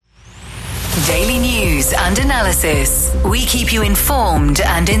Daily news and analysis. We keep you informed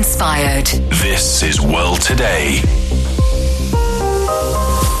and inspired. This is World Today.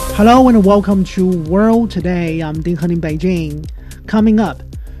 Hello and welcome to World Today. I'm Ding Hen in Beijing. Coming up,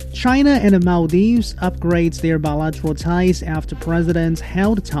 China and the Maldives upgrade their bilateral ties after presidents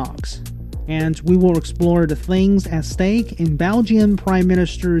held talks. And we will explore the things at stake in Belgian Prime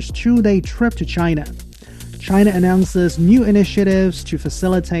Minister's two-day trip to China. China announces new initiatives to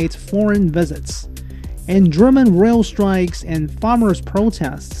facilitate foreign visits. And German rail strikes and farmers'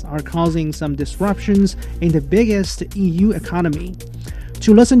 protests are causing some disruptions in the biggest EU economy.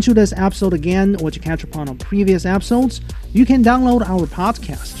 To listen to this episode again or to catch up on previous episodes, you can download our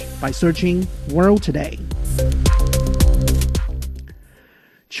podcast by searching World Today.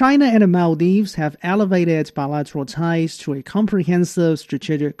 China and the Maldives have elevated bilateral ties to a comprehensive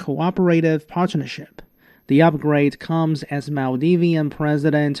strategic cooperative partnership. The upgrade comes as Maldivian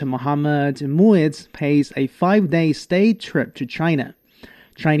President Mohamed Muiz pays a 5-day state trip to China.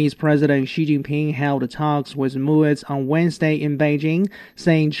 Chinese President Xi Jinping held talks with Muiz on Wednesday in Beijing,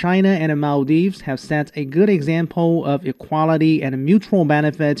 saying China and the Maldives have set a good example of equality and mutual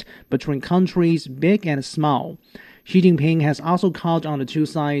benefit between countries big and small. Xi Jinping has also called on the two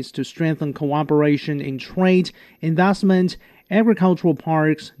sides to strengthen cooperation in trade, investment, agricultural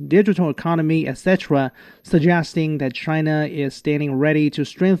parks, digital economy, etc., suggesting that China is standing ready to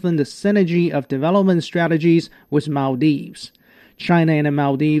strengthen the synergy of development strategies with Maldives. China and the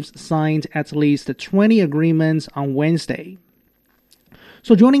Maldives signed at least 20 agreements on Wednesday.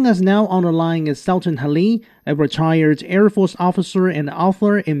 So joining us now on the line is Sultan Haley, a retired Air Force officer and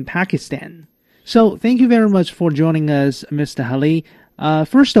author in Pakistan. So thank you very much for joining us, Mr. Haley.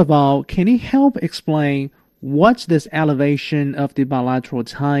 First of all, can you help explain what's this elevation of the bilateral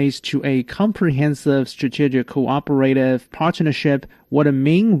ties to a comprehensive strategic cooperative partnership would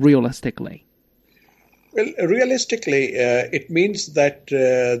mean realistically? Well, realistically, it means that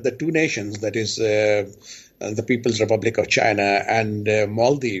the two nations, that is the People's Republic of China and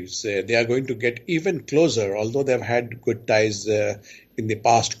Maldives, they are going to get even closer, although they've had good ties in the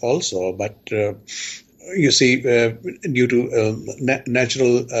past also. But you see, due to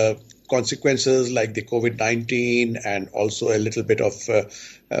natural consequences like the COVID-19 and also a little bit of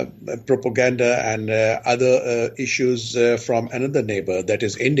propaganda and other issues from another neighbor, that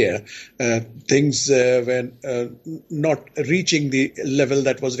is India, things were not reaching the level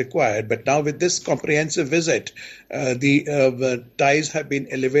that was required. But now with this comprehensive visit, the ties have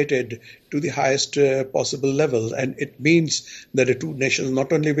been elevated to the highest possible level. And it means that the two nations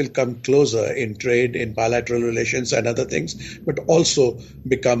not only will come closer in trade, in bilateral relations and other things, but also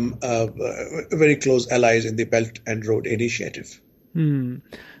become very close allies in the Belt and Road Initiative.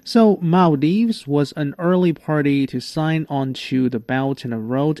 So Maldives was an early party to sign on to the Belt and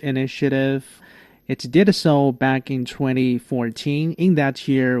Road Initiative. It did so back in 2014. In that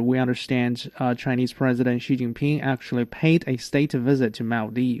year, we understand Chinese President Xi Jinping actually paid a state visit to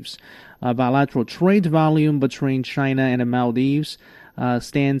Maldives. Bilateral trade volume between China and the Maldives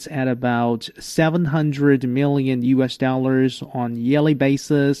stands at about $700 million on yearly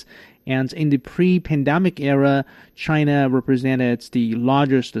basis. And in the pre-pandemic era, China represented the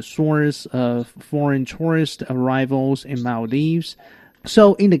largest source of foreign tourist arrivals in Maldives.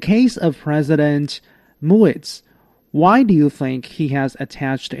 So in the case of President Muiz, why do you think he has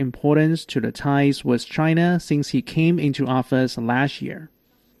attached importance to the ties with China since he came into office last year?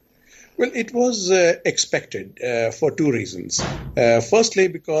 Well, it was expected for two reasons. Firstly,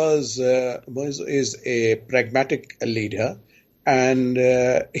 because Muiz is a pragmatic leader, and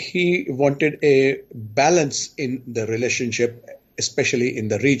he wanted a balance in the relationship, especially in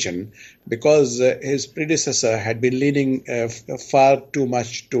the region, because his predecessor had been leaning far too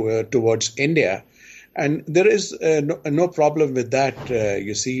much towards India. And there is no problem with that,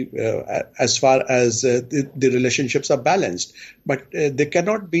 you see, as far as the relationships are balanced. But there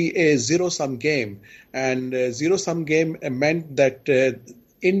cannot be a zero-sum game. And zero-sum game meant that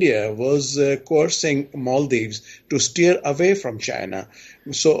India was coercing Maldives to steer away from China.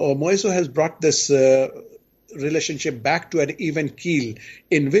 So Muiz has brought this relationship back to an even keel,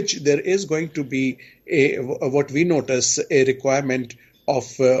 in which there is going to be what we notice a requirement of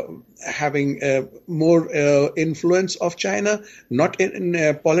having more influence of China, not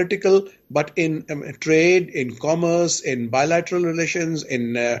in political, but in trade, in commerce, in bilateral relations,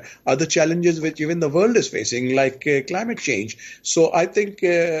 in other challenges which even the world is facing, like climate change. So I think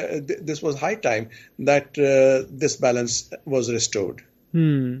this was high time that this balance was restored.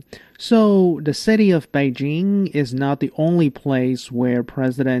 So the city of Beijing is not the only place where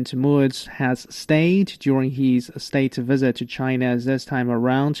President Moon has stayed during his state visit to China this time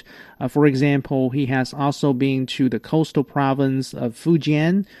around. For example, he has also been to the coastal province of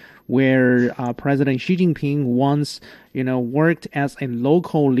Fujian, where President Xi Jinping once, worked as a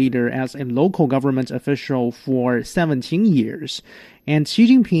local leader, as a local government official for 17 years. And Xi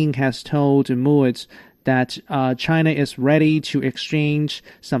Jinping has told Moon that China is ready to exchange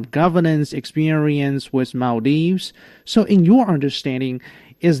some governance experience with Maldives. So in your understanding,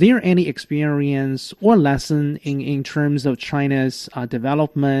 is there any experience or lesson in terms of China's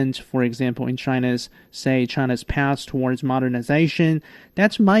development, for example, in China's path towards modernization,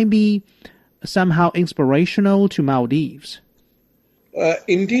 that might be somehow inspirational to Maldives?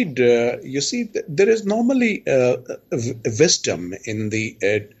 Indeed, you see, there is normally wisdom in the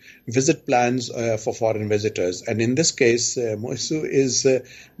visit plans for foreign visitors. And in this case, Moisu is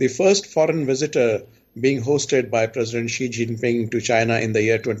the first foreign visitor being hosted by President Xi Jinping to China in the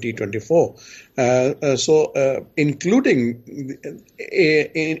year 2024. So including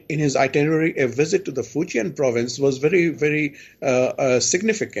in his itinerary, a visit to the Fujian province was very, very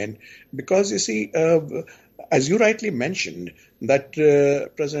significant because, you see, as you rightly mentioned, that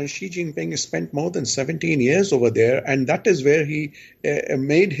President Xi Jinping spent more than 17 years over there, and that is where he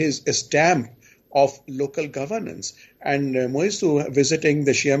made his stamp of local governance. And Moisu visiting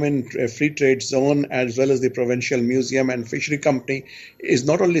the Xiamen Free Trade Zone as well as the Provincial Museum and Fishery Company is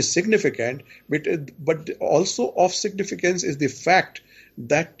not only significant, but also of significance is the fact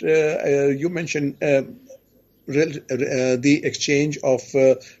that you mentioned the exchange of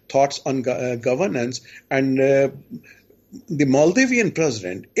thoughts on governance, and the Maldivian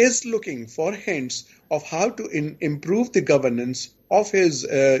president is looking for hints of how to improve the governance of his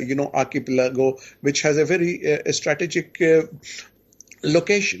archipelago, which has a very strategic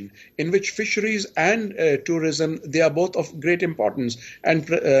location in which fisheries and tourism, they are both of great importance. And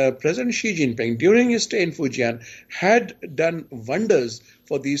President Xi Jinping, during his stay in Fujian, had done wonders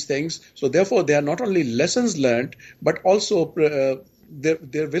for these things. So therefore, they are not only lessons learned, but also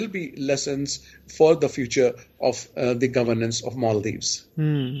there will be lessons for the future of the governance of Maldives.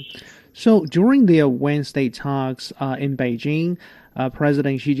 So during their Wednesday talks in Beijing,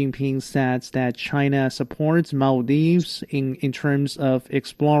 President Xi Jinping said that China supports Maldives in terms of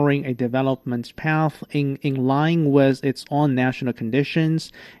exploring a development path in line with its own national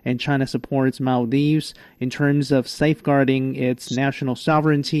conditions, and China supports Maldives in terms of safeguarding its national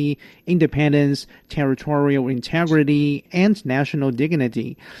sovereignty, independence, territorial integrity, and national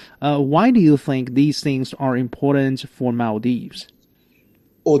dignity. Why do you think these things are important for Maldives?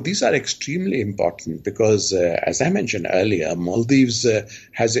 Oh, these are extremely important because, as I mentioned earlier, Maldives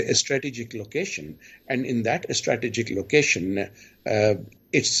has a strategic location. And in that strategic location,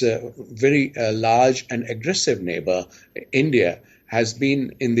 its very large and aggressive neighbor, India, has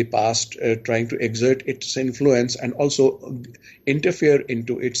been in the past trying to exert its influence and also interfere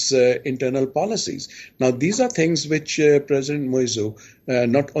into its internal policies. Now, these are things which President Moisu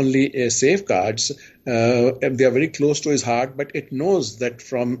not only safeguards, they are very close to his heart, but it knows that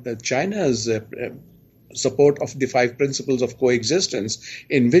from China's support of the 5 principles of coexistence,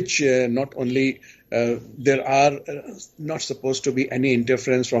 in which not only there are not supposed to be any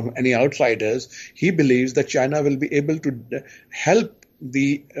interference from any outsiders, he believes that China will be able to help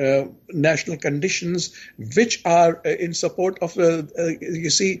the national conditions which are in support of,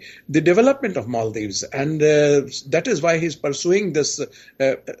 the development of Maldives. And that is why he's pursuing this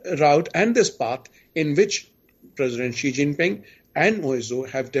route and this path in which President Xi Jinping and Moisu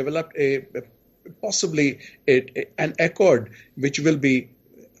have developed possibly an accord which will be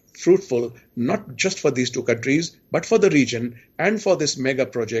fruitful not just for these two countries, but for the region and for this mega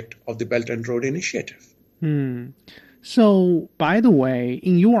project of the Belt and Road Initiative. So, by the way,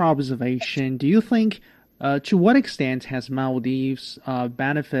 in your observation, do you think to what extent has Maldives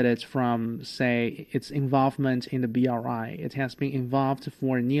benefited from, say, its involvement in the BRI? It has been involved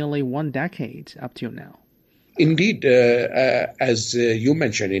for nearly 1 decade up till now. Indeed, as you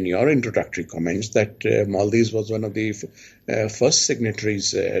mentioned in your introductory comments, that Maldives was one of the first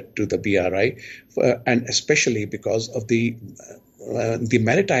signatories to the BRI, and especially because of the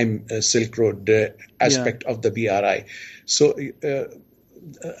maritime Silk Road aspect of the BRI. So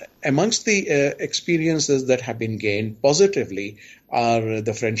amongst the experiences that have been gained positively are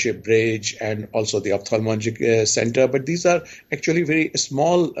the Friendship Bridge and also the Ophthalmologic Center, but these are actually very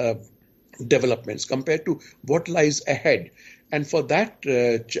small developments compared to what lies ahead. And for that,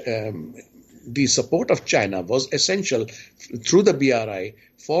 the support of China was essential through the BRI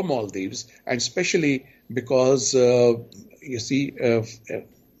for Maldives, and especially because you see,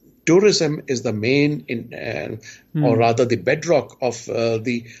 tourism is the main, or rather the bedrock of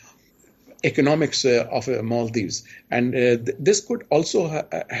the economics of Maldives. And this could also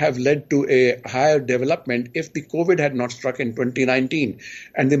have led to a higher development if the COVID had not struck in 2019.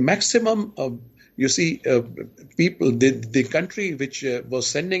 And the maximum you see, people, the country which was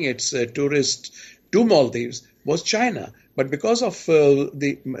sending its tourists to Maldives was China. But because of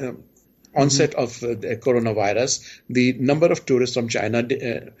the onset of the coronavirus, the number of tourists from China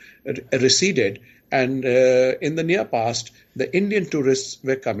receded. And in the near past, the Indian tourists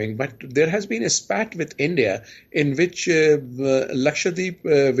were coming. But there has been a spat with India in which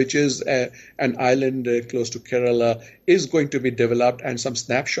Lakshadweep, which is an island close to Kerala, is going to be developed. And some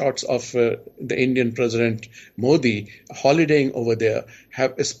snapshots of the Indian President Modi holidaying over there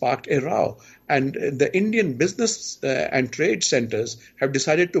have sparked a row. And the Indian business and trade centers have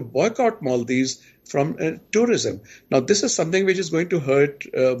decided to boycott Maldives from tourism. Now, this is something which is going to hurt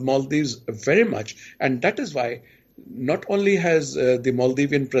Maldives very much. And that is why not only has the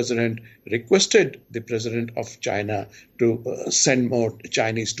Maldivian president requested the president of China to send more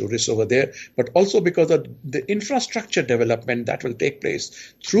Chinese tourists over there, but also because of the infrastructure development that will take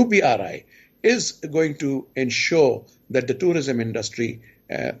place through BRI is going to ensure that the tourism industry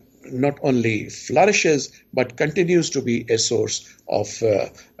not only flourishes, but continues to be a source of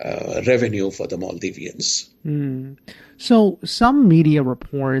revenue for the Maldivians. So some media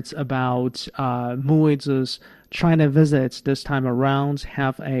reports about Muiz's China visits this time around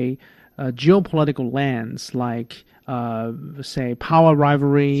have a geopolitical lens, like, say, power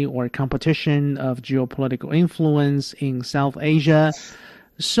rivalry or competition of geopolitical influence in South Asia.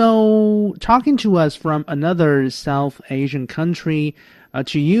 So talking to us from another South Asian country,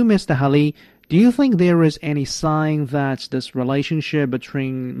 to you, Mr. Haley, do you think there is any sign that this relationship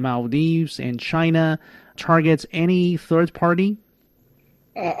between Maldives and China targets any third party?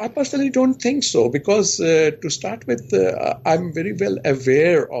 I personally don't think so, because to start with, I'm very well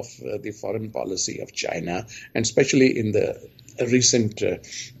aware of the foreign policy of China, and especially in the recent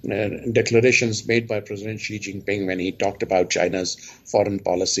declarations made by President Xi Jinping when he talked about China's foreign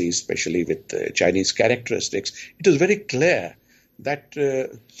policy, especially with Chinese characteristics. It is very clear that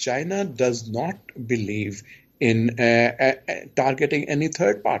China does not believe in targeting any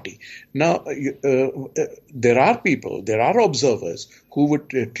third party. Now, there are people, there are observers who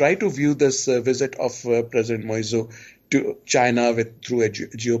would try to view this visit of President Moizu to China through a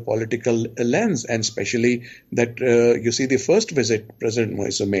geopolitical lens, and especially that you see the first visit President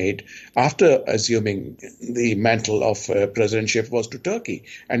Moizu made after assuming the mantle of presidentship was to Turkey,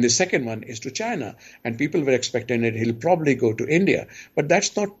 and the second one is to China, and people were expecting that he'll probably go to India, but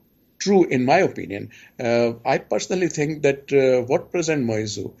that's not true in my opinion. I personally think that what President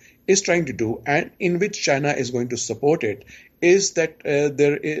Moizu is trying to do, and in which China is going to support it, is that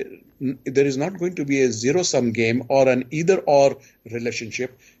there is not going to be a zero-sum game or an either-or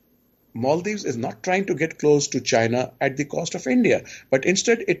relationship. Maldives is not trying to get close to China at the cost of India, but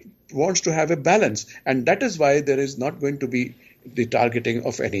instead it wants to have a balance, and that is why there is not going to be the targeting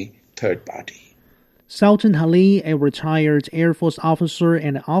of any third party. Sultan Haley, a retired Air Force officer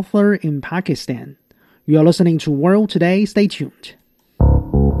and author in Pakistan. You are listening to World Today. Stay tuned.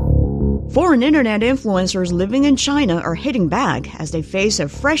 Foreign internet influencers living in China are hitting back as they face a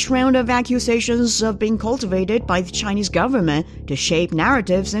fresh round of accusations of being cultivated by the Chinese government to shape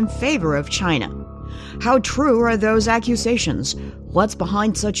narratives in favor of China. How true are those accusations? What's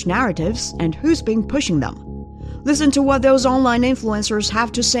behind such narratives, and who's been pushing them? Listen to what those online influencers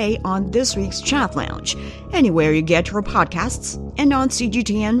have to say on this week's Chat Lounge, anywhere you get your podcasts, and on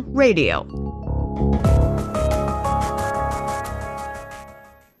CGTN Radio.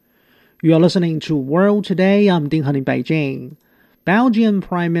 You are listening to World Today. I'm Ding Han in Beijing. Belgian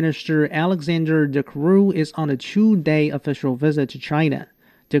Prime Minister Alexander De Croo is on a 2-day official visit to China.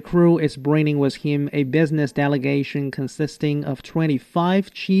 De Croo is bringing with him a business delegation consisting of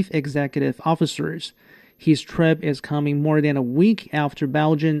 25 chief executive officers. His trip is coming more than a week after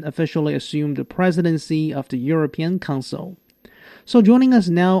Belgium officially assumed the presidency of the European Council. So joining us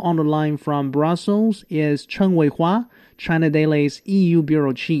now on the line from Brussels is Chen Weihua, China Daily's EU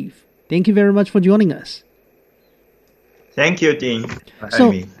Bureau Chief. Thank you very much for joining us. Thank you, Dean, for having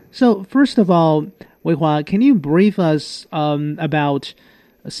me. So first of all, Weihua, can you brief us about,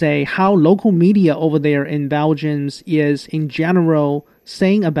 say, how local media over there in Belgium is in general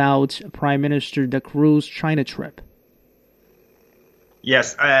saying about Prime Minister De Croo's China trip?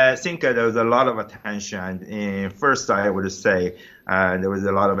 Yes, I think there was a lot of attention. First, I would say there was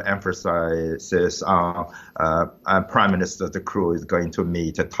a lot of emphasis on Prime Minister Croo is going to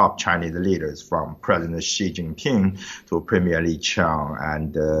meet the top Chinese leaders from President Xi Jinping to Premier Li Qiang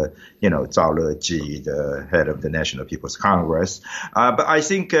and, Zhao Leji, the head of the National People's Congress. But I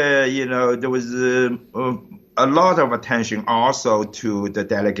think, there was a lot of attention also to the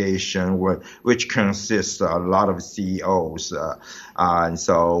delegation, which consists a lot of CEOs, and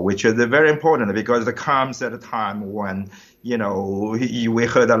so which is very important because it comes at a time when we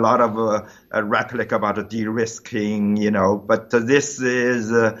heard a lot of rhetoric about de-risking, but this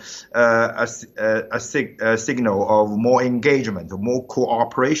is a signal of more engagement, more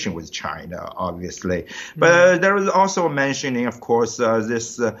cooperation with China, obviously. But there is also mentioning, of course,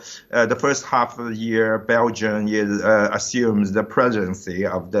 the first half of the year, Belgium assumes the presidency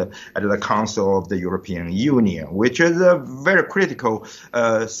of the Council of the European Union, which is a very critical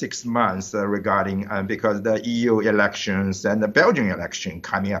 6 months regarding because the EU elections and the Belgian election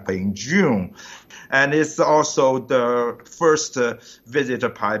coming up in June. And it's also the first visit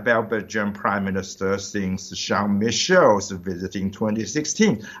by Belgian Prime Minister since Jean-Michel's visit in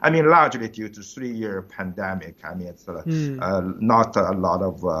 2016. Largely due to 3-year pandemic. It's not a lot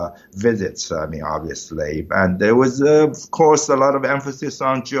of visits, obviously. And there was, of course, a lot of emphasis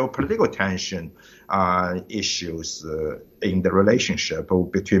on geopolitical tension issues in the relationship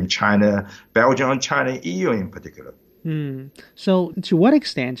between China, Belgium, and China, EU in particular. So to what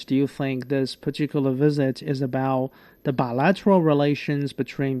extent do you think this particular visit is about the bilateral relations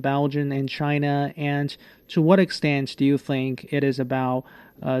between Belgium and China, and to what extent do you think it is about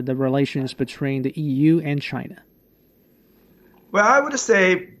the relations between the EU and China? Well, I would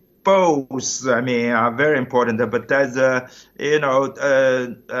say both, are very important, but as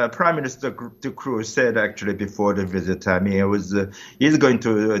Prime Minister Croo said actually before the visit, he's going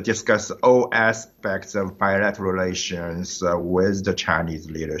to discuss all aspects of bilateral relations with the Chinese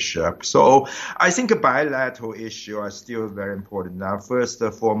leadership. So I think bilateral issues are still very important. Now, first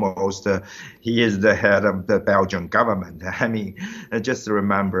and foremost, he is the head of the Belgian government. Just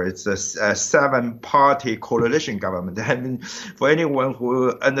remember, it's a 7-party coalition government. For anyone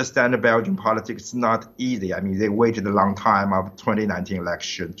who understands the Belgian politics, it's not easy. They waited a long time of 2019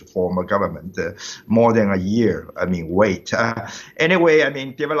 election to form a government, more than a year. Anyway,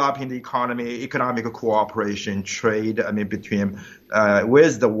 developing the economy, economic cooperation, trade, between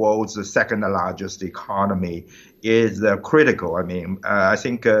with the world's second largest economy is critical. I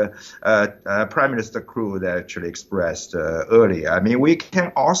think Prime Minister Croo actually expressed earlier. We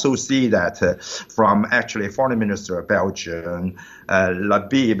can also see that from actually Foreign Minister of Belgium,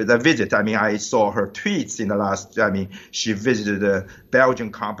 Labib, the visit. I saw her tweets in the last. She visited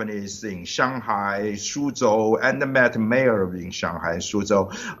Belgian companies in Shanghai, Suzhou, and met mayor in Shanghai,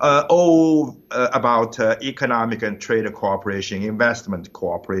 Suzhou, all about economic and trade cooperation, investment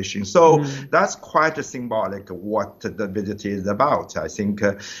cooperation. So that's quite symbolic of what the visit is about, I think.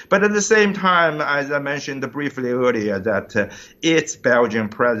 But at the same time, as I mentioned briefly earlier, that it's Belgian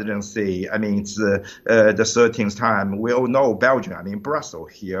presidency. It's the 13th time. We all know Belgium.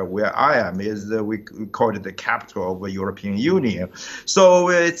 Brussels here, where I am, is we call it the capital of the European Union. So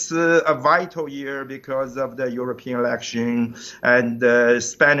it's a vital year because of the European election, and the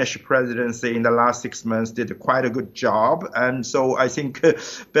Spanish presidency in the last 6 months did quite a good job. And so I think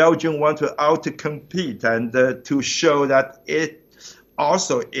Belgium wants to out-compete and to show that it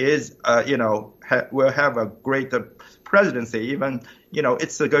also is, will have a greater presidency, even,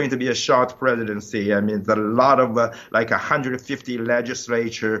 it's going to be a short presidency. There's a lot of 150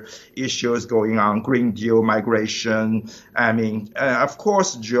 legislature issues going on, Green Deal, migration, of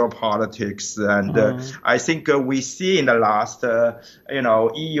course, geopolitics. And I think we see in the last,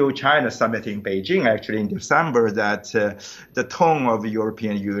 EU-China summit in Beijing, actually in December, that the tone of the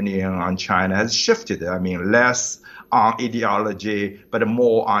European Union on China has shifted. Less on ideology, but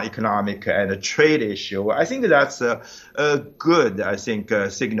more on economic and trade issue. I think that's a good,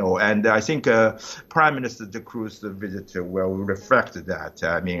 signal. And I think Prime Minister Croo's visit will reflect that.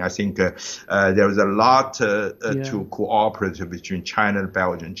 I think there is a lot to cooperate between China and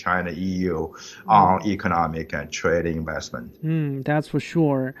Belgium, China, EU on economic and trade investment. That's for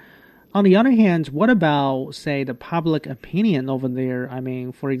sure. On the other hand, what about, say, the public opinion over there?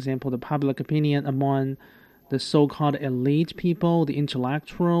 For example, the public opinion among the so-called elite people, the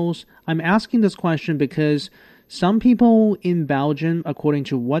intellectuals. I'm asking this question because some people in Belgium, according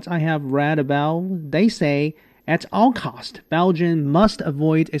to what I have read about, they say at all cost, Belgium must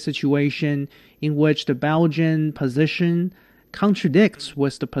avoid a situation in which the Belgian position contradicts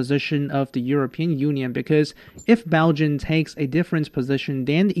with the position of the European Union, because if Belgium takes a different position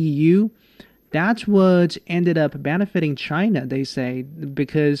than the EU, that's what ended up benefiting China, they say,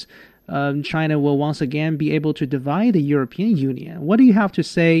 because China will once again be able to divide the European Union. What do you have to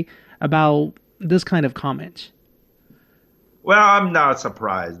say about this kind of comment? Well, I'm not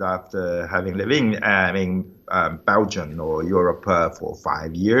surprised after having lived in Belgium or Europe for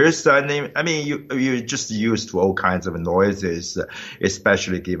 5 years. You're just used to all kinds of noises,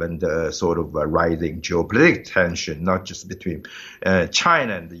 especially given the sort of rising geopolitical tension, not just between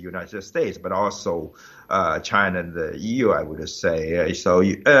China and the United States, but also China and the EU, I would say.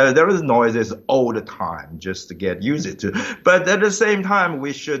 There is noises all the time, just to get used to. But at the same time,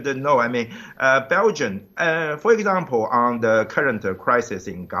 we should know, Belgium, for example, on the current crisis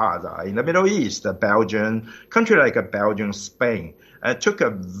in Gaza, in the Middle East, country like Belgium, Spain, took a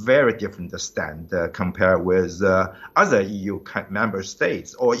very different stand compared with other EU member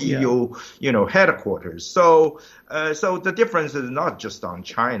states or EU, headquarters. So the difference is not just on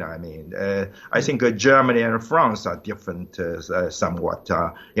China. I think Germany and France are different somewhat,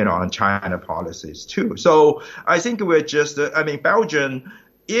 on China policies too. So I think we're just, Belgium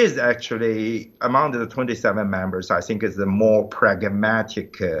is actually among the 27 members, I think is the more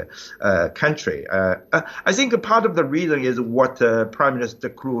pragmatic country. I think part of the reason is what Prime Minister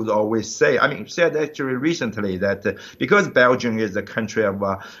Croo always said actually recently that because Belgium is a country of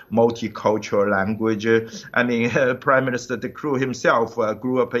multicultural language, Prime Minister de Croo himself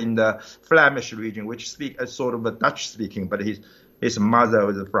grew up in the Flemish region, which speak a sort of a Dutch speaking, but his mother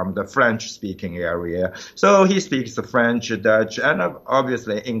was from the French-speaking area. So he speaks the French, Dutch, and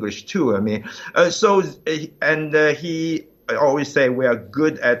obviously English too. He always say we are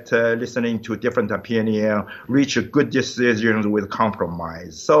good at listening to different opinions, reach good decisions with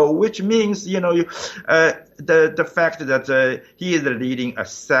compromise. So which means, the fact that he is leading a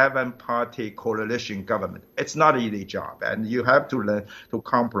 7-party coalition government, it's not an easy job, and you have to learn to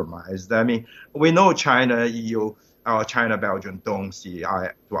compromise. We know China, EU, China, Belgium don't see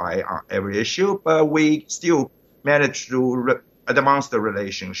eye to eye on every issue, but we still managed to advance the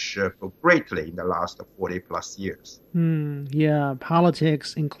relationship greatly in the last 40 plus years.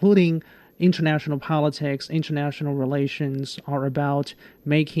 Politics, including international politics, international relations, are about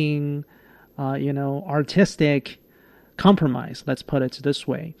making, artistic compromise, let's put it this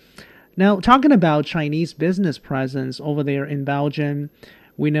way. Now, talking about Chinese business presence over there in Belgium,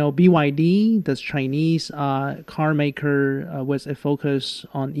 we know BYD, this Chinese car maker with a focus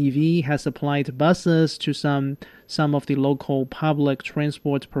on EV, has supplied buses to some of the local public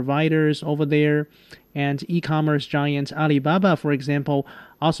transport providers over there. And e-commerce giant Alibaba, for example,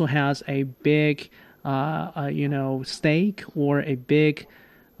 also has a big, stake or a big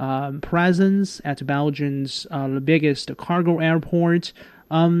presence at Belgium's biggest cargo airport.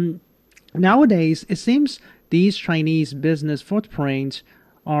 Nowadays, it seems these Chinese business footprints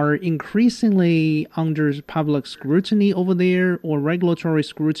are increasingly under public scrutiny over there or regulatory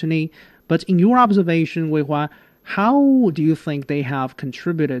scrutiny. But in your observation, Weihua, how do you think they have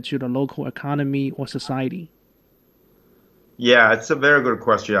contributed to the local economy or society? Yeah, it's a very good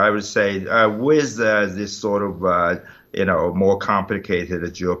question. I would say with this sort of more complicated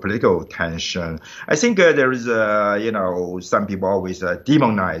geopolitical tension, I think there is some people always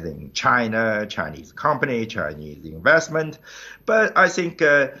demonizing China, Chinese company, Chinese investment. But I think,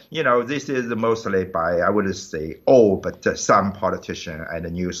 this is mostly by, I wouldn't say all, but some politicians and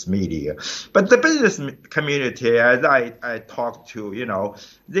the news media. But the business community, as I talk to,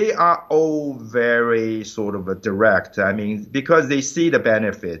 they are all very sort of direct. Because they see the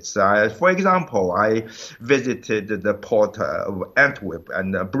benefits. For example, I visited the port of Antwerp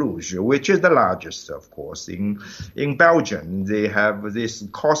and Bruges, which is the largest, of course, in Belgium. They have this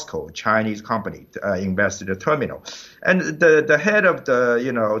Costco, Chinese company, invested in a terminal. And the head of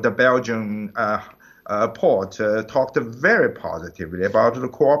the Belgian port talked very positively about the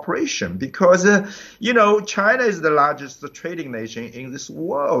cooperation because, China is the largest trading nation in this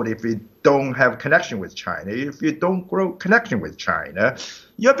world. If you don't have connection with China, if you don't grow connection with China,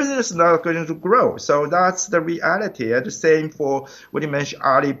 your business is not going to grow. So that's the reality. And the same for what you mentioned,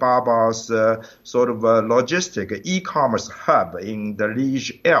 Alibaba's sort of logistic e-commerce hub in the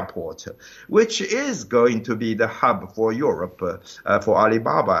Liège airport, which is going to be the hub for Europe for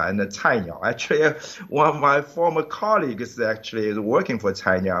Alibaba and Cainiao. Actually, one of my former colleagues actually is working for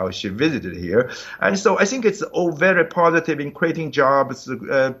Cainiao. She visited here. And so I think it's all very positive in creating jobs,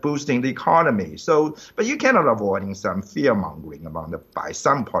 boosting the economy. So, but you cannot avoid some fear-mongering by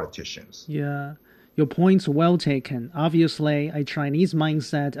some politicians. Yeah, your point's well taken. Obviously, a Chinese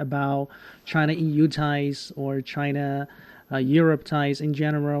mindset about China-EU ties or China Europe ties in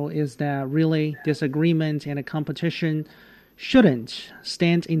general is that really disagreement and a competition shouldn't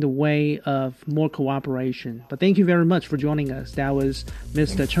stand in the way of more cooperation. But thank you very much for joining us. That was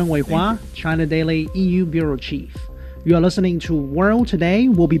Mr. Chen Weihua, China Daily EU Bureau Chief. You are listening to World Today.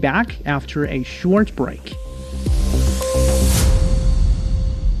 We'll be back after a short break.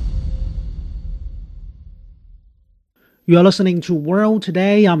 You are listening to World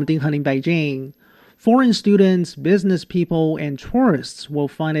Today. I'm Ding Han in Beijing. Foreign students, business people, and tourists will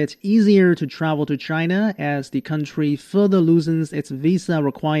find it easier to travel to China as the country further loosens its visa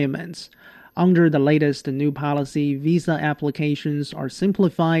requirements. Under the latest new policy, visa applications are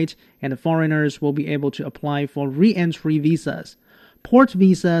simplified and foreigners will be able to apply for re-entry visas. Port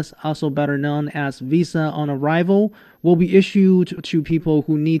visas, also better known as visa on arrival, will be issued to people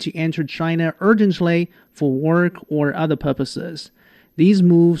who need to enter China urgently for work or other purposes. These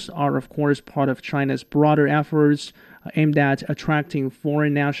moves are, of course, part of China's broader efforts aimed at attracting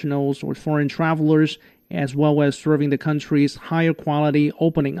foreign nationals or foreign travelers, as well as serving the country's higher quality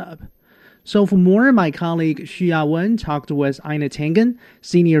opening up. So for more, my colleague Xu Yawen talked with Ina Tangen,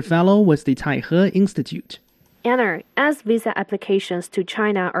 Senior Fellow with the Taihe Institute. Anna, as visa applications to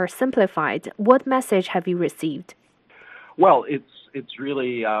China are simplified, what message have you received? Well, it's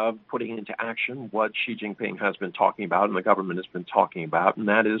really putting into action what Xi Jinping has been talking about and the government has been talking about, and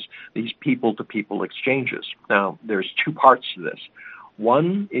that is these people-to-people exchanges. Now, there's two parts to this.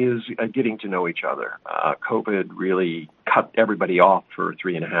 One is getting to know each other. COVID really cut everybody off for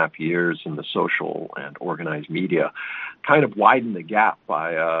 3.5 years, and the social and organized media kind of widened the gap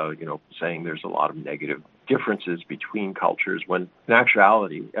by, saying there's a lot of negative differences between cultures, when in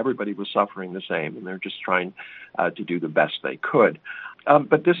actuality, everybody was suffering the same, and they're just trying to do the best they could.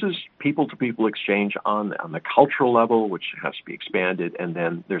 But this is people-to-people exchange on the cultural level, which has to be expanded, and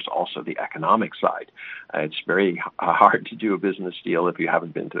then there's also the economic side. It's very hard to do a business deal if you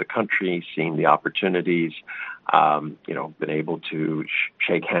haven't been to the country, seen the opportunities, been able to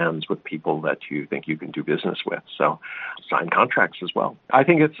shake hands with people that you think you can do business with. So sign contracts as well. I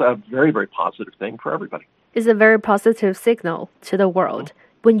think it's a very, very positive thing for everybody. It's a very positive signal to the world.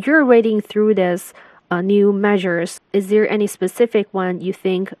 When you're reading through this new measures, is there any specific one you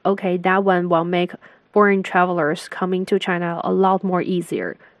think, okay, that one will make foreign travelers coming to China a lot more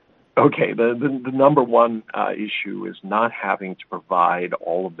easier? Okay, the number one issue is not having to provide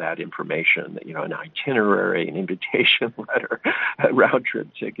all of that information, an itinerary, an invitation letter, a round trip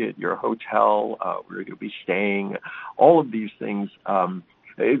ticket, your hotel, where you'll be staying, all of these things.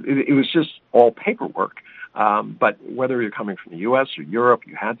 It was just all paperwork. But whether you're coming from the U.S. or Europe,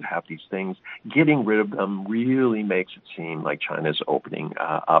 you had to have these things. Getting rid of them really makes it seem like China's opening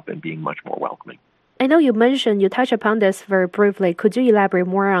up and being much more welcoming. I know you touched upon this very briefly. Could you elaborate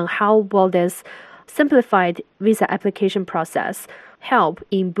more on how will this simplified visa application process help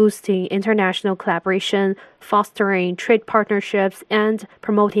in boosting international collaboration, fostering trade partnerships, and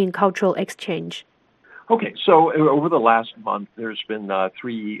promoting cultural exchange? Okay, so over the last month, there's been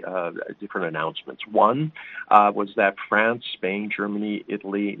three different announcements. One was that France, Spain, Germany,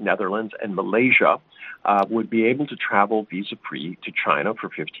 Italy, Netherlands, and Malaysia would be able to travel visa-free to China for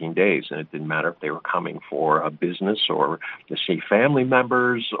 15 days. And it didn't matter if they were coming for a business or to see family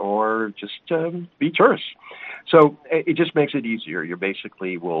members or just be tourists. So it just makes it easier. You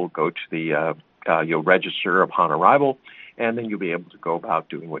basically will go to the, you'll register upon arrival, and then you'll be able to go about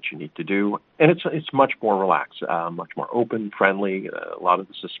doing what you need to do. And it's much more relaxed, much more open, friendly. A lot of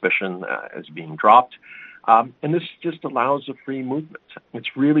the suspicion is being dropped. And this just allows a free movement.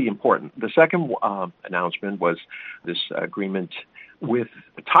 It's really important. The second announcement was this agreement with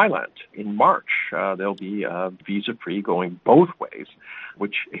Thailand in March. There'll be visa-free going both ways,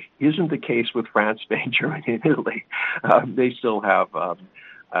 which isn't the case with France, Spain, Germany, and Italy. They still have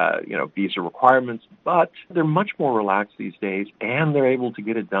visa requirements, but they're much more relaxed these days, and they're able to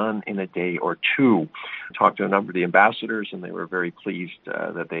get it done in a day or two. I talked to a number of the ambassadors, and they were very pleased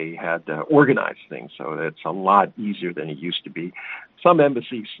that they had organized things, so it's a lot easier than it used to be. Some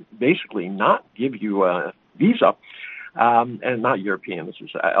embassies basically not give you a visa, and not European, this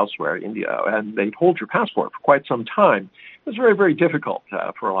is elsewhere, India, and they hold your passport for quite some time. It's very, very difficult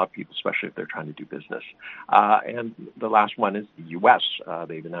for a lot of people, especially if they're trying to do business. And the last one is the U.S.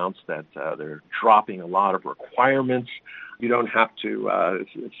 They've announced that they're dropping a lot of requirements. You don't have to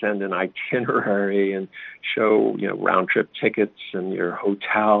send an itinerary and show, round-trip tickets and your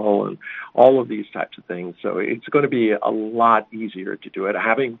hotel and all of these types of things. So it's going to be a lot easier to do it.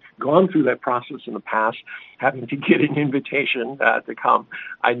 Having gone through that process in the past, having to get an invitation to come,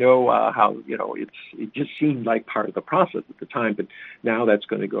 I know how, it just seemed like part of the process at the time, but now that's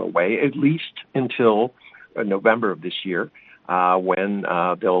going to go away, at least until November of this year. when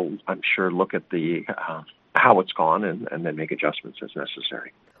they'll, I'm sure, look at the how it's gone and then make adjustments as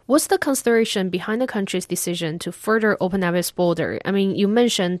necessary. What's the consideration behind the country's decision to further open up its border? I mean, you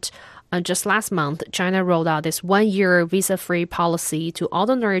mentioned just last month, China rolled out this one-year visa-free policy to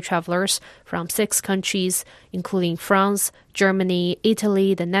ordinary travelers from 6 countries, including France, Germany,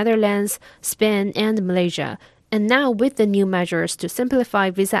 Italy, the Netherlands, Spain, and Malaysia. And now with the new measures to simplify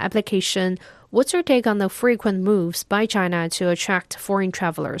visa application, what's your take on the frequent moves by China to attract foreign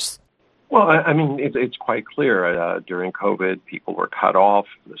travelers? Well, I mean, it's quite clear. During COVID, people were cut off.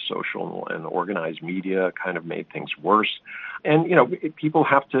 The social and organized media kind of made things worse. And, people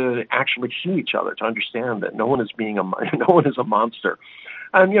have to actually see each other to understand that no one is a monster.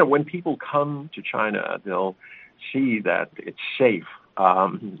 And, when people come to China, they'll see that it's safe.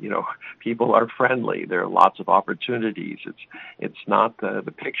 People are friendly. There are lots of opportunities. It's not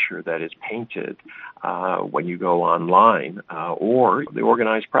the picture that is painted when you go online or the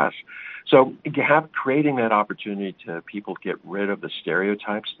organized press. So creating that opportunity to people get rid of the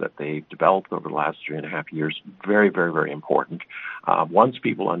stereotypes that they've developed over the last 3.5 years, very, very, very important. Once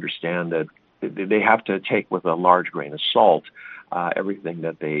people understand that they have to take with a large grain of salt everything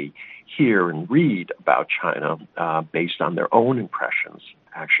that they hear and read about China based on their own impressions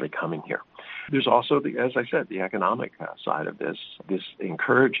actually coming here. There's also, as I said, the economic side of this. This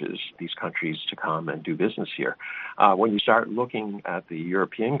encourages these countries to come and do business here. When you start looking at the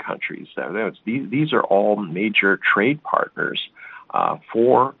European countries, these are all major trade partners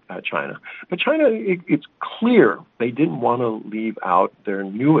for China. But China, it's clear they didn't want to leave out their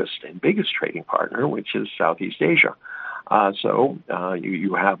newest and biggest trading partner, which is Southeast Asia. So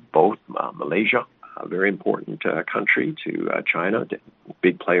you have both Malaysia, a very important country to China,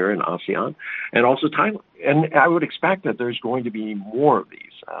 big player in ASEAN, and also Thailand. And I would expect that there's going to be more of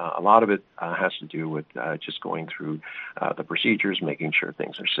these. A lot of it has to do with just going through the procedures, making sure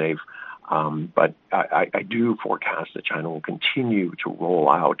things are safe. But I do forecast that China will continue to roll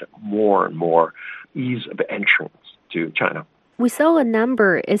out more and more ease of entrance to China. We saw a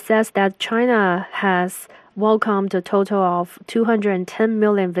number. It says that China has welcomed a total of 210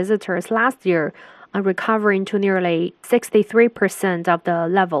 million visitors last year, recovering to nearly 63% of the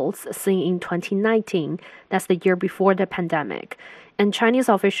levels seen in 2019. That's the year before the pandemic. And Chinese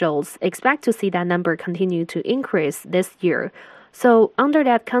officials expect to see that number continue to increase this year. So under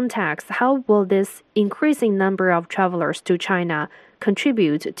that context, how will this increasing number of travelers to China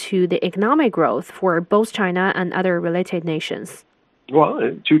contribute to the economic growth for both China and other related nations? Well,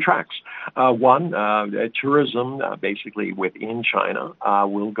 2 tracks. One, tourism basically within China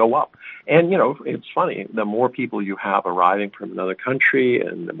will go up. And, it's funny, the more people you have arriving from another country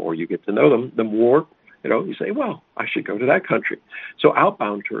and the more you get to know them, the more, you say, well, I should go to that country. So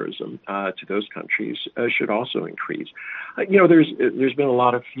outbound tourism to those countries should also increase. There's been a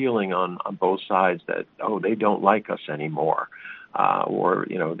lot of feeling on both sides that, they don't like us anymore. Or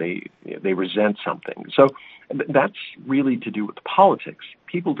they resent something. So that's really to do with politics.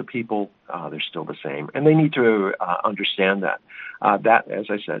 People to people, they're still the same, and they need to understand that. That, as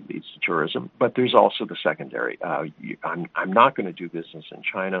I said, leads to tourism. But there's also the secondary. I'm not going to do business in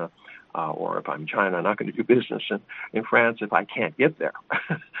China, or if I'm China, I'm not going to do business in France if I can't get there.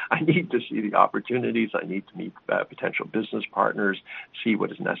 I need to see the opportunities. I need to meet potential business partners, see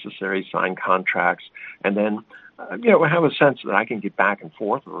what is necessary, sign contracts, and then have a sense that I can get back and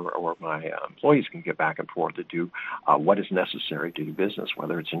forth, or my employees can get back and forth to do what is necessary to do business,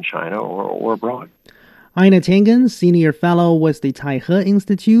 whether it's in China or abroad. Ina Tangen, Senior Fellow with the Taihe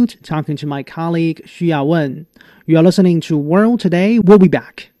Institute, talking to my colleague Xu Yawen. You are listening to World Today. We'll be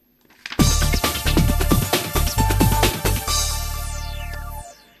back.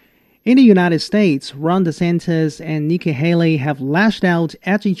 In the United States, Ron DeSantis and Nikki Haley have lashed out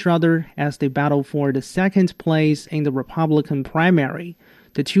at each other as they battle for the second place in the Republican primary.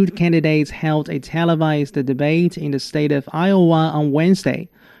 The 2 candidates held a televised debate in the state of Iowa on Wednesday.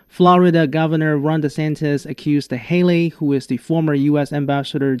 Florida Governor Ron DeSantis accused Haley, who is the former U.S.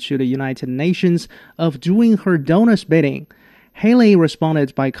 ambassador to the United Nations, of doing her donors' bidding. Haley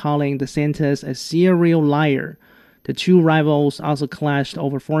responded by calling DeSantis a serial liar. The 2 rivals also clashed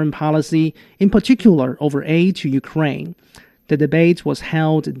over foreign policy, in particular over aid to Ukraine. The debate was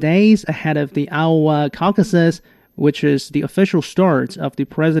held days ahead of the Iowa caucuses, which is the official start of the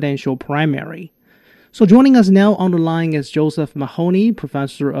presidential primary. So joining us now on the line is Joseph Mahoney,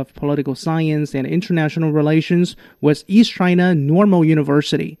 Professor of Political Science and International Relations with East China Normal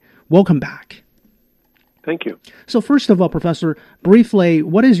University. Welcome back. Thank you. So first of all, Professor, briefly,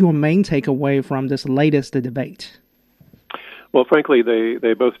 what is your main takeaway from this latest debate? Well, frankly,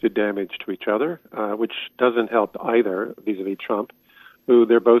 they both did damage to each other, which doesn't help either vis-a-vis Trump, who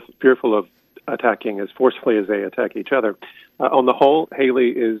they're both fearful of attacking as forcefully as they attack each other. On the whole, Haley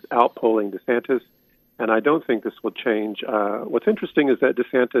is outpolling DeSantis, and I don't think this will change. What's interesting is that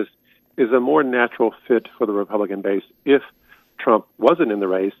DeSantis is a more natural fit for the Republican base if Trump wasn't in the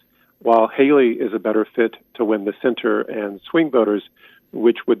race, while Haley is a better fit to win the center and swing voters,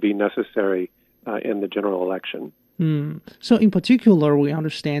 which would be necessary in the general election. So in particular, we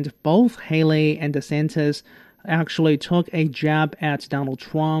understand both Haley and DeSantis actually took a jab at Donald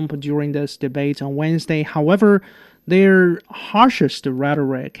Trump during this debate on Wednesday. However, their harshest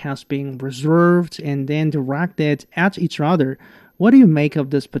rhetoric has been reserved and then directed at each other. What do you make of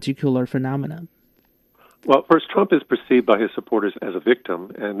this particular phenomenon? Well, first, Trump is perceived by his supporters as a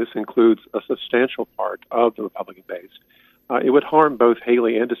victim, and this includes a substantial part of the Republican base. It would harm both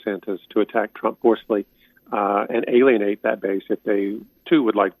Haley and DeSantis to attack Trump forcefully and alienate that base if they, too,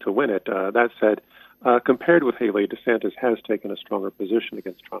 would like to win it. That said, compared with Haley, DeSantis has taken a stronger position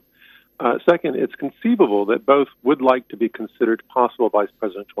against Trump. Second, it's conceivable that both would like to be considered possible vice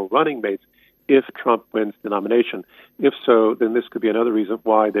presidential running mates if Trump wins the nomination. If so, then this could be another reason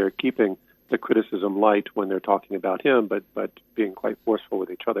why they're keeping the criticism light when they're talking about him, but being quite forceful with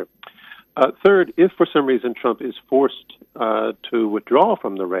each other. Third, if for some reason Trump is forced to withdraw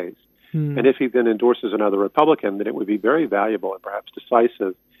from the race, and if he then endorses another Republican, then it would be very valuable and perhaps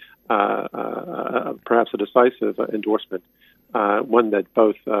decisive, perhaps a decisive endorsement, one that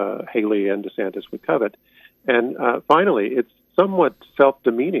both Haley and DeSantis would covet. And finally, it's somewhat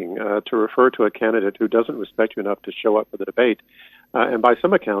self-demeaning to refer to a candidate who doesn't respect you enough to show up for the debate. And by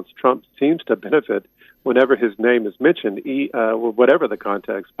some accounts, Trump seems to benefit whenever his name is mentioned, whatever the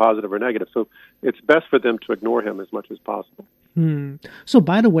context, positive or negative. So it's best for them to ignore him as much as possible. So,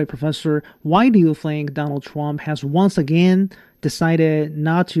 by the way, Professor, why do you think Donald Trump has once again decided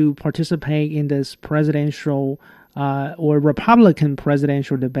not to participate in this presidential or Republican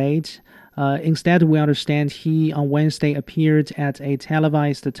presidential debate? Instead, we understand he on Wednesday appeared at a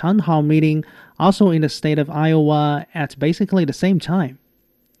televised town hall meeting, also in the state of Iowa, at basically the same time.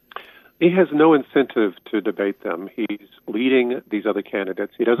 He has no incentive to debate them. He's leading these other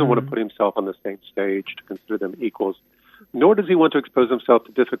candidates. He doesn't want to put himself on the same stage to consider them equals, nor does he want to expose himself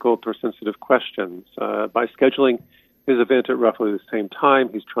to difficult or sensitive questions. By scheduling his event at roughly the same time,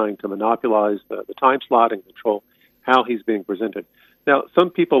 he's trying to monopolize the time slot and control how he's being presented. Now,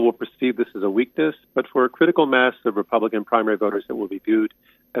 some people will perceive this as a weakness, but for a critical mass of Republican primary voters, it will be viewed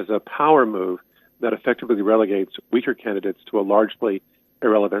as a power move that effectively relegates weaker candidates to a largely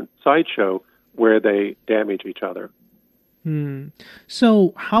irrelevant sideshow where they damage each other.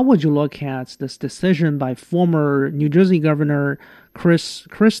 So how would you look at this decision by former New Jersey Governor Chris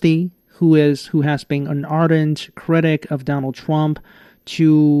Christie, who has been an ardent critic of Donald Trump,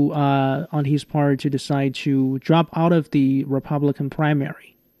 to on his part to decide to drop out of the Republican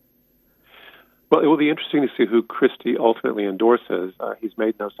primary? Well, it will be interesting to see who Christie ultimately endorses. He's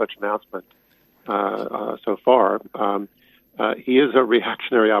made no such announcement so far. He is a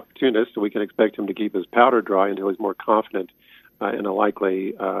reactionary opportunist, so we can expect him to keep his powder dry until he's more confident in a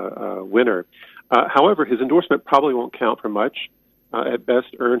likely winner. However, his endorsement probably won't count for much. At best,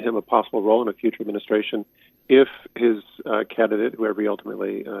 earn him a possible role in a future administration if his candidate, whoever he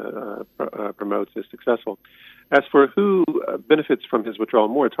ultimately promotes, is successful. As for who benefits from his withdrawal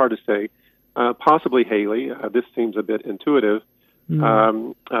more, it's hard to say. Possibly Haley. This seems a bit intuitive.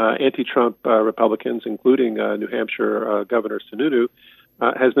 Anti-Trump Republicans, including New Hampshire Governor Sununu,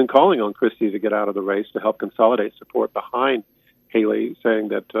 has been calling on Christie to get out of the race to help consolidate support behind Haley, saying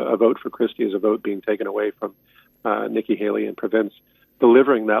that a vote for Christie is a vote being taken away from Nikki Haley and prevents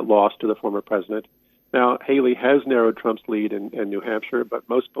delivering that loss to the former president. Now, Haley has narrowed Trump's lead in New Hampshire, but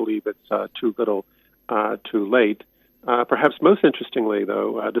most believe it's too little, too late. Perhaps most interestingly,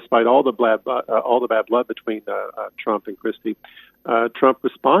 though, despite all the bad blood between Trump and Christie, Trump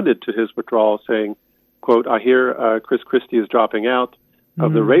responded to his withdrawal saying, quote, "I hear Chris Christie is dropping out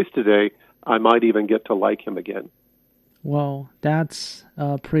of the race today. I might even get to like him again." Well, that's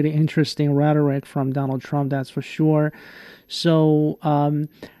pretty interesting rhetoric from Donald Trump, that's for sure. So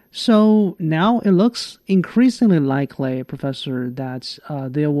now it looks increasingly likely, Professor, that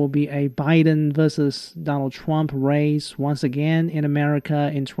there will be a Biden versus Donald Trump race once again in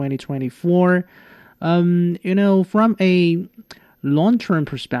America in 2024. From a long-term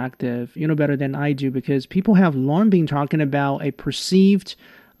perspective, better than I do, because people have long been talking about a perceived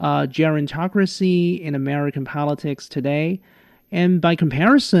gerontocracy in American politics today. And by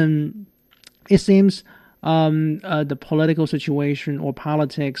comparison, it seems the political situation or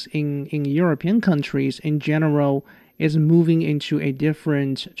politics in European countries in general is moving into a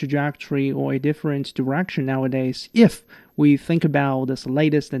different trajectory or a different direction nowadays. If we think about this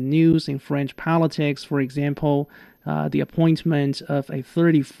latest news in French politics, for example, the appointment of a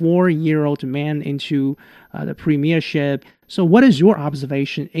 34-year-old man into the premiership. So what is your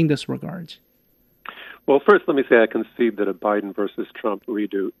observation in this regard? Well, first, let me say I concede that a Biden versus Trump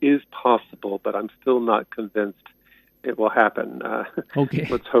redo is possible, but I'm still not convinced it will happen. Okay.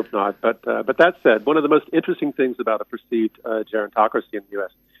 Let's hope not. But that said, one of the most interesting things about a perceived gerontocracy in the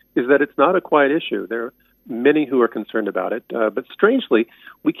U.S. is that it's not a quiet issue. There are many who are concerned about it. But strangely,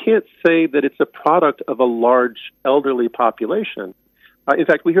 we can't say that it's a product of a large elderly population. In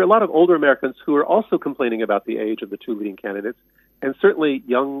fact, we hear a lot of older Americans who are also complaining about the age of the two leading candidates. And certainly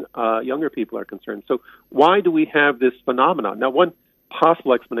younger people are concerned. So why do we have this phenomenon? Now, one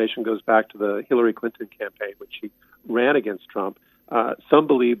possible explanation goes back to the Hillary Clinton campaign, which she ran against Trump. Some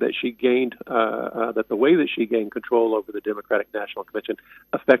believe that she gained, that the way that she gained control over the Democratic National Convention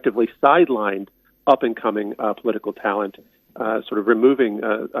effectively sidelined up-and-coming political talent, sort of removing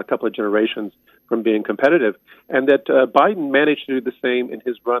a couple of generations from being competitive, and that Biden managed to do the same in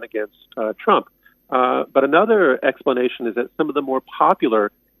his run against Trump. But another explanation is that some of the more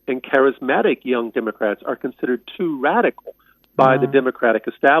popular and charismatic young Democrats are considered too radical by the Democratic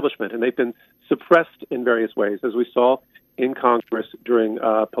establishment, and they've been suppressed in various ways, as we saw in Congress during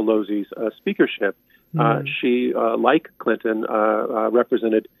Pelosi's speakership. She, like Clinton,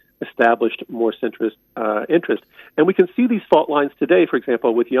 represented established more centrist interest. And we can see these fault lines today, for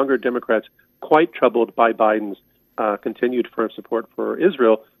example, with younger Democrats quite troubled by Biden's continued firm support for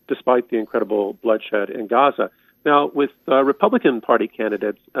Israel, despite the incredible bloodshed in Gaza. Now, with Republican Party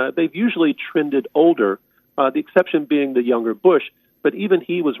candidates, they've usually trended older, the exception being the younger Bush, but even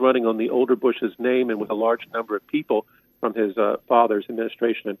he was running on the older Bush's name and with a large number of people from his father's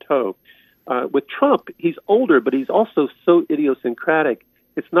administration in tow. With Trump, he's older, but he's also so idiosyncratic.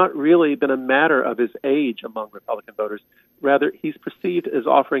 It's not really been a matter of his age among Republican voters. Rather, he's perceived as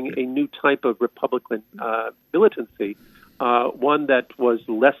offering a new type of Republican militancy, one that was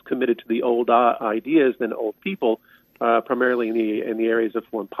less committed to the old ideas than old people, primarily in the areas of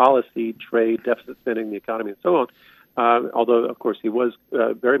foreign policy, trade, deficit spending, the economy, and so on. Although, of course, he was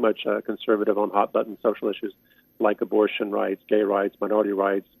very much conservative on hot-button social issues like abortion rights, gay rights, minority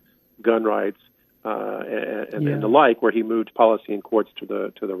rights, gun rights, and the like, where he moved policy and courts to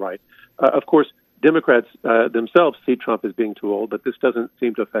the right. Of course, Democrats themselves see Trump as being too old, but this doesn't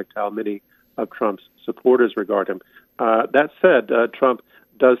seem to affect how many of Trump's supporters regard him. That said, Trump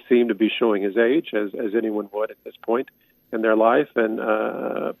does seem to be showing his age, as anyone would at this point in their life, and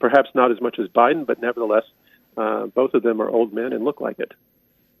perhaps not as much as Biden, but nevertheless, both of them are old men and look like it.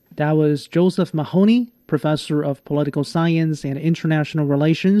 That was Joseph Mahoney, professor of political science and international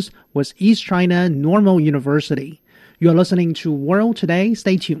relations with East China Normal University. You're listening to World Today.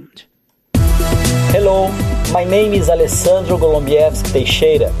 Stay tuned. Hello, my name is Alessandro Golombieski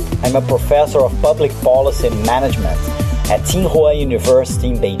Teixeira. I'm a professor of public policy and management at Tsinghua University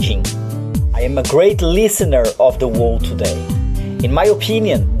in Beijing. I am a great listener of The World Today. In my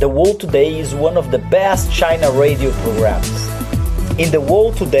opinion, The World Today is one of the best China radio programs. In The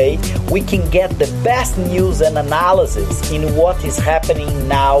World Today, we can get the best news and analysis in what is happening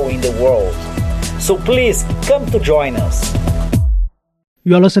now in the world. So please, come to join us.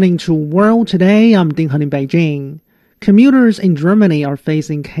 You are listening to World Today. I'm Ding Han in Beijing. Commuters in Germany are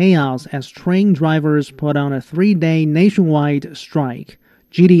facing chaos as train drivers put on a 3-day nationwide strike.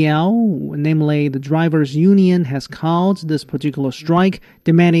 GDL, namely the drivers' union, has called this particular strike,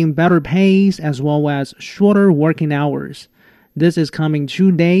 demanding better pays as well as shorter working hours. This is coming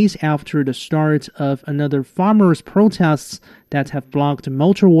 2 days after the start of another farmers' protests that have blocked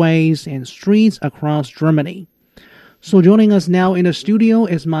motorways and streets across Germany. So joining us now in the studio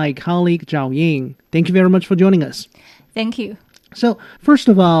is my colleague Zhao Ying. Thank you very much for joining us. Thank you. So first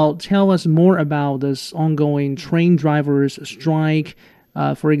of all, tell us more about this ongoing train drivers' strike.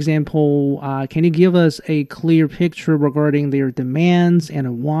 For example, can you give us a clear picture regarding their demands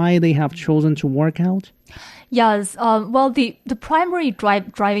and why they have chosen to work out? Yes. Well, the primary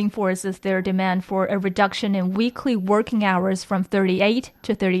driving force is their demand for a reduction in weekly working hours from 38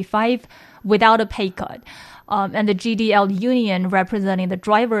 to 35 without a pay cut. And the GDL union representing the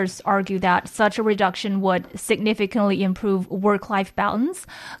drivers argue that such a reduction would significantly improve work-life balance,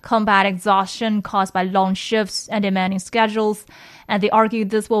 combat exhaustion caused by long shifts and demanding schedules. And they argue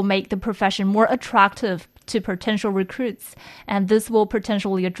this will make the profession more attractive to potential recruits, and this will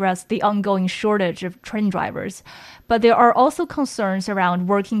potentially address the ongoing shortage of train drivers. But there are also concerns around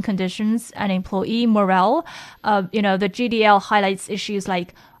working conditions and employee morale. The GDL highlights issues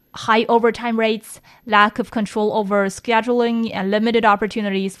like high overtime rates, lack of control over scheduling, and limited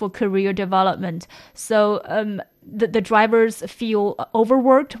opportunities for career development. So the drivers feel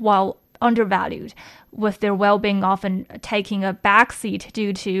overworked while undervalued, with their well-being often taking a backseat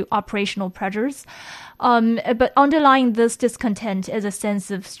due to operational pressures. But underlying this discontent is a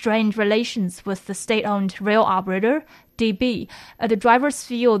sense of strained relations with the state-owned rail operator, DB. The drivers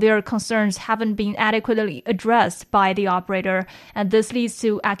feel their concerns haven't been adequately addressed by the operator, and this leads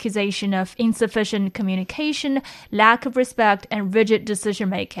to accusation of insufficient communication, lack of respect, and rigid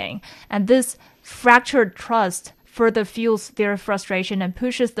decision-making. And this fractured trust further fuels their frustration and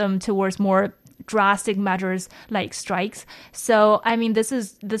pushes them towards more drastic measures like strikes. So, I mean, this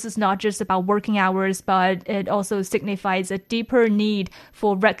is not just about working hours, but it also signifies a deeper need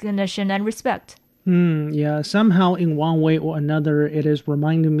for recognition and respect. Yeah, somehow in one way or another, it is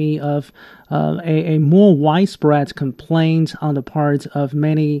reminding me of a more widespread complaint on the part of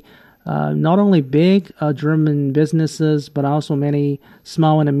many, not only big German businesses, but also many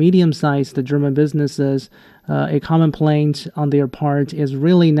small and medium-sized German businesses. A common complaint on their part is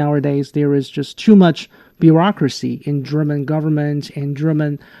really nowadays there is just too much bureaucracy in German government and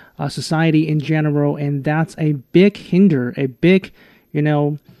German society in general, and that's a big hinder, a big,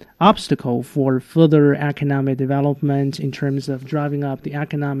 obstacle for further economic development in terms of driving up the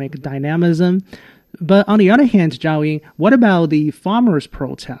economic dynamism. But on the other hand, Zhao Ying, what about the farmers'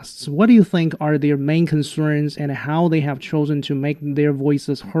 protests? What do you think are their main concerns and how they have chosen to make their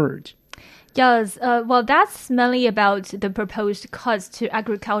voices heard? Yes, well, that's mainly about the proposed cuts to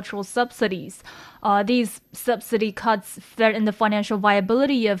agricultural subsidies. These subsidy cuts threaten the financial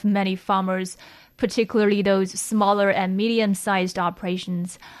viability of many farmers, particularly those smaller and medium-sized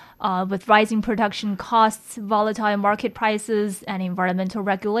operations. With rising production costs, volatile market prices, and environmental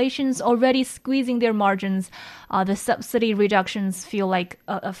regulations already squeezing their margins, the subsidy reductions feel like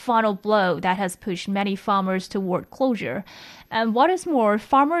a final blow that has pushed many farmers toward closure. And what is more,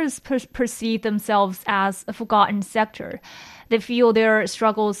 farmers perceive themselves as a forgotten sector. They feel their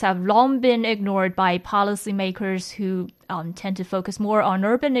struggles have long been ignored by policymakers who tend to focus more on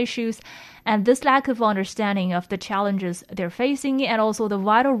urban issues, and this lack of understanding of the challenges they're facing and also the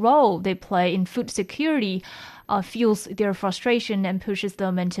vital role they play in food security fuels their frustration and pushes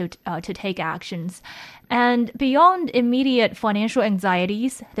them into to take actions. And beyond immediate financial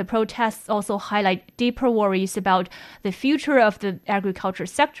anxieties, the protests also highlight deeper worries about the future of the agriculture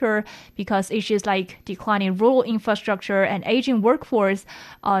sector, because issues like declining rural infrastructure and aging workforce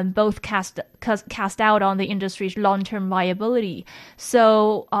both cast doubt on the industry's long-term viability.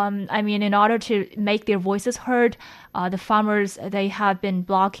 So, in order to make their voices heard, the farmers, they have been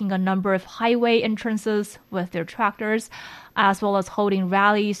blocking a number of highway entrances with their tractors, as well as holding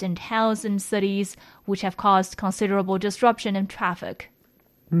rallies in towns and cities, which have caused considerable disruption in traffic.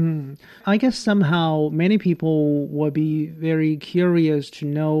 I guess somehow many people would be very curious to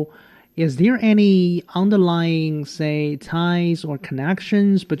know, is there any underlying, say, ties or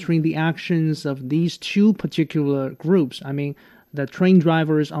connections between the actions of these two particular groups? I mean, the train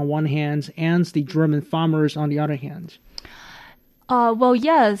drivers on one hand and the German farmers on the other hand. Well,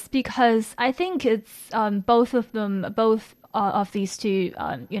 yes, because I think it's both of these two,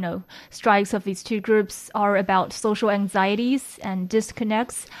 strikes of these two groups are about social anxieties and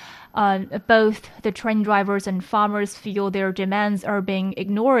disconnects. Both the train drivers and farmers feel their demands are being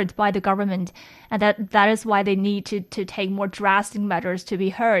ignored by the government, and that is why they need to take more drastic measures to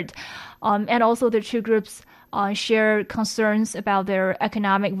be heard. And also the two groups share concerns about their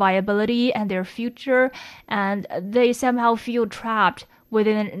economic viability and their future, and they somehow feel trapped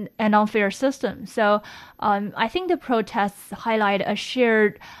within an unfair system. So I think the protests highlight a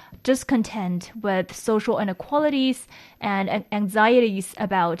shared discontent with social inequalities and anxieties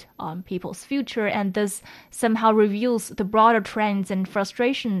about people's future, and this somehow reveals the broader trends and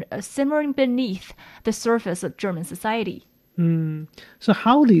frustration simmering beneath the surface of German society. So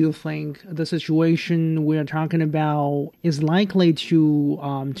how do you think the situation we're talking about is likely to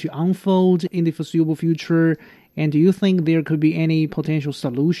unfold in the foreseeable future? And do you think there could be any potential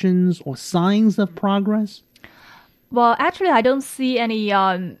solutions or signs of progress? Well, actually, I don't see any,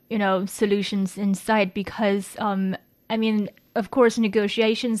 solutions in sight because, of course,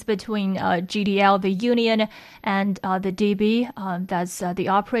 negotiations between GDL, the union, and the DB, that's the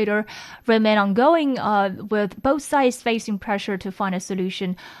operator, remain ongoing with both sides facing pressure to find a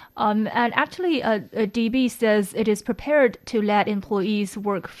solution. And actually, DB says it is prepared to let employees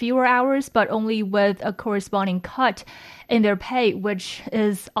work fewer hours, but only with a corresponding cut in their pay, which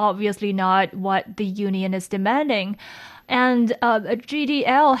is obviously not what the union is demanding. And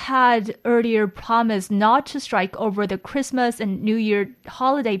GDL had earlier promised not to strike over the Christmas and New Year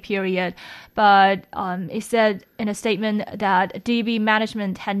holiday period, but it said in a statement that DB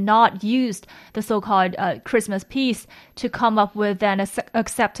management had not used the so-called Christmas peace to come up with an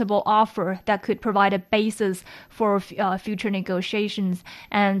acceptable offer that could provide a basis for future negotiations.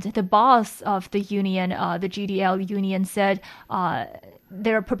 And the boss of the union, the GDL union, said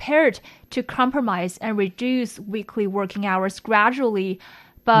they're prepared to compromise and reduce weekly working hours gradually.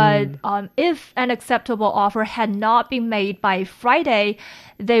 But if an acceptable offer had not been made by Friday,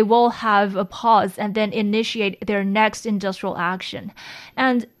 they will have a pause and then initiate their next industrial action.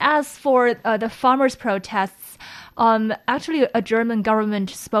 And as for the farmers' protests, actually a German government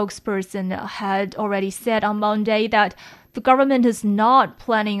spokesperson had already said on Monday that the government is not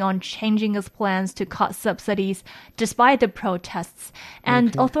planning on changing its plans to cut subsidies despite the protests.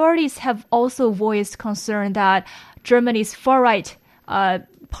 And authorities have also voiced concern that Germany's far-right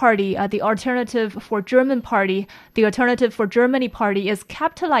party, the Alternative for Germany party, is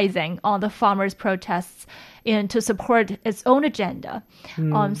capitalizing on the farmers' protests to support its own agenda.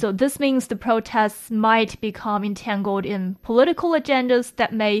 So this means the protests might become entangled in political agendas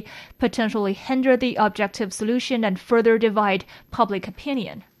that may potentially hinder the objective solution and further divide public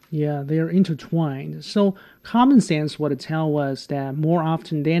opinion. Yeah, they are intertwined. So common sense would tell us that more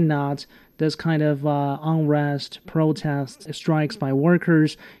often than not, this kind of unrest, protests, strikes by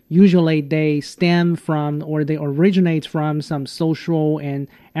workers, usually they stem from or they originate from some social and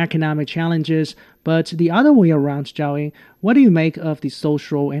economic challenges. But the other way around, Zhao, what do you make of the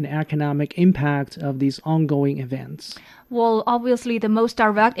social and economic impact of these ongoing events? Well, obviously, the most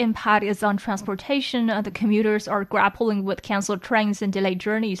direct impact is on transportation. The commuters are grappling with canceled trains and delayed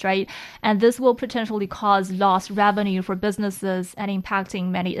journeys, right? And this will potentially cause lost revenue for businesses and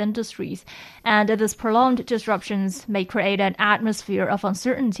impacting many industries. And these prolonged disruptions may create an atmosphere of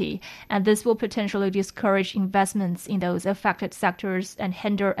uncertainty, and this will potentially discourage investments in those affected sectors and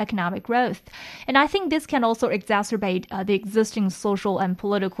hinder economic growth. And I think this can also exacerbate the existing social and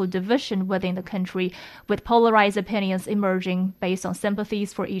political division within the country, with polarized opinions emerging based on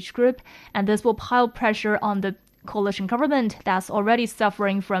sympathies for each group, and this will pile pressure on the coalition government that's already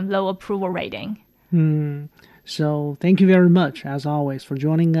suffering from low approval rating. So thank you very much, as always, for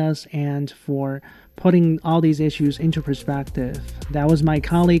joining us and for putting all these issues into perspective. That was my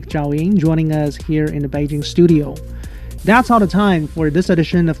colleague Zhao Ying joining us here in the Beijing studio. That's all the time for this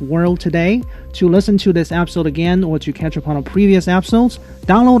edition of World Today. To listen to this episode again or to catch up on our previous episodes,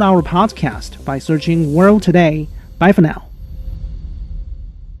 download our podcast by searching World Today. Bye for now.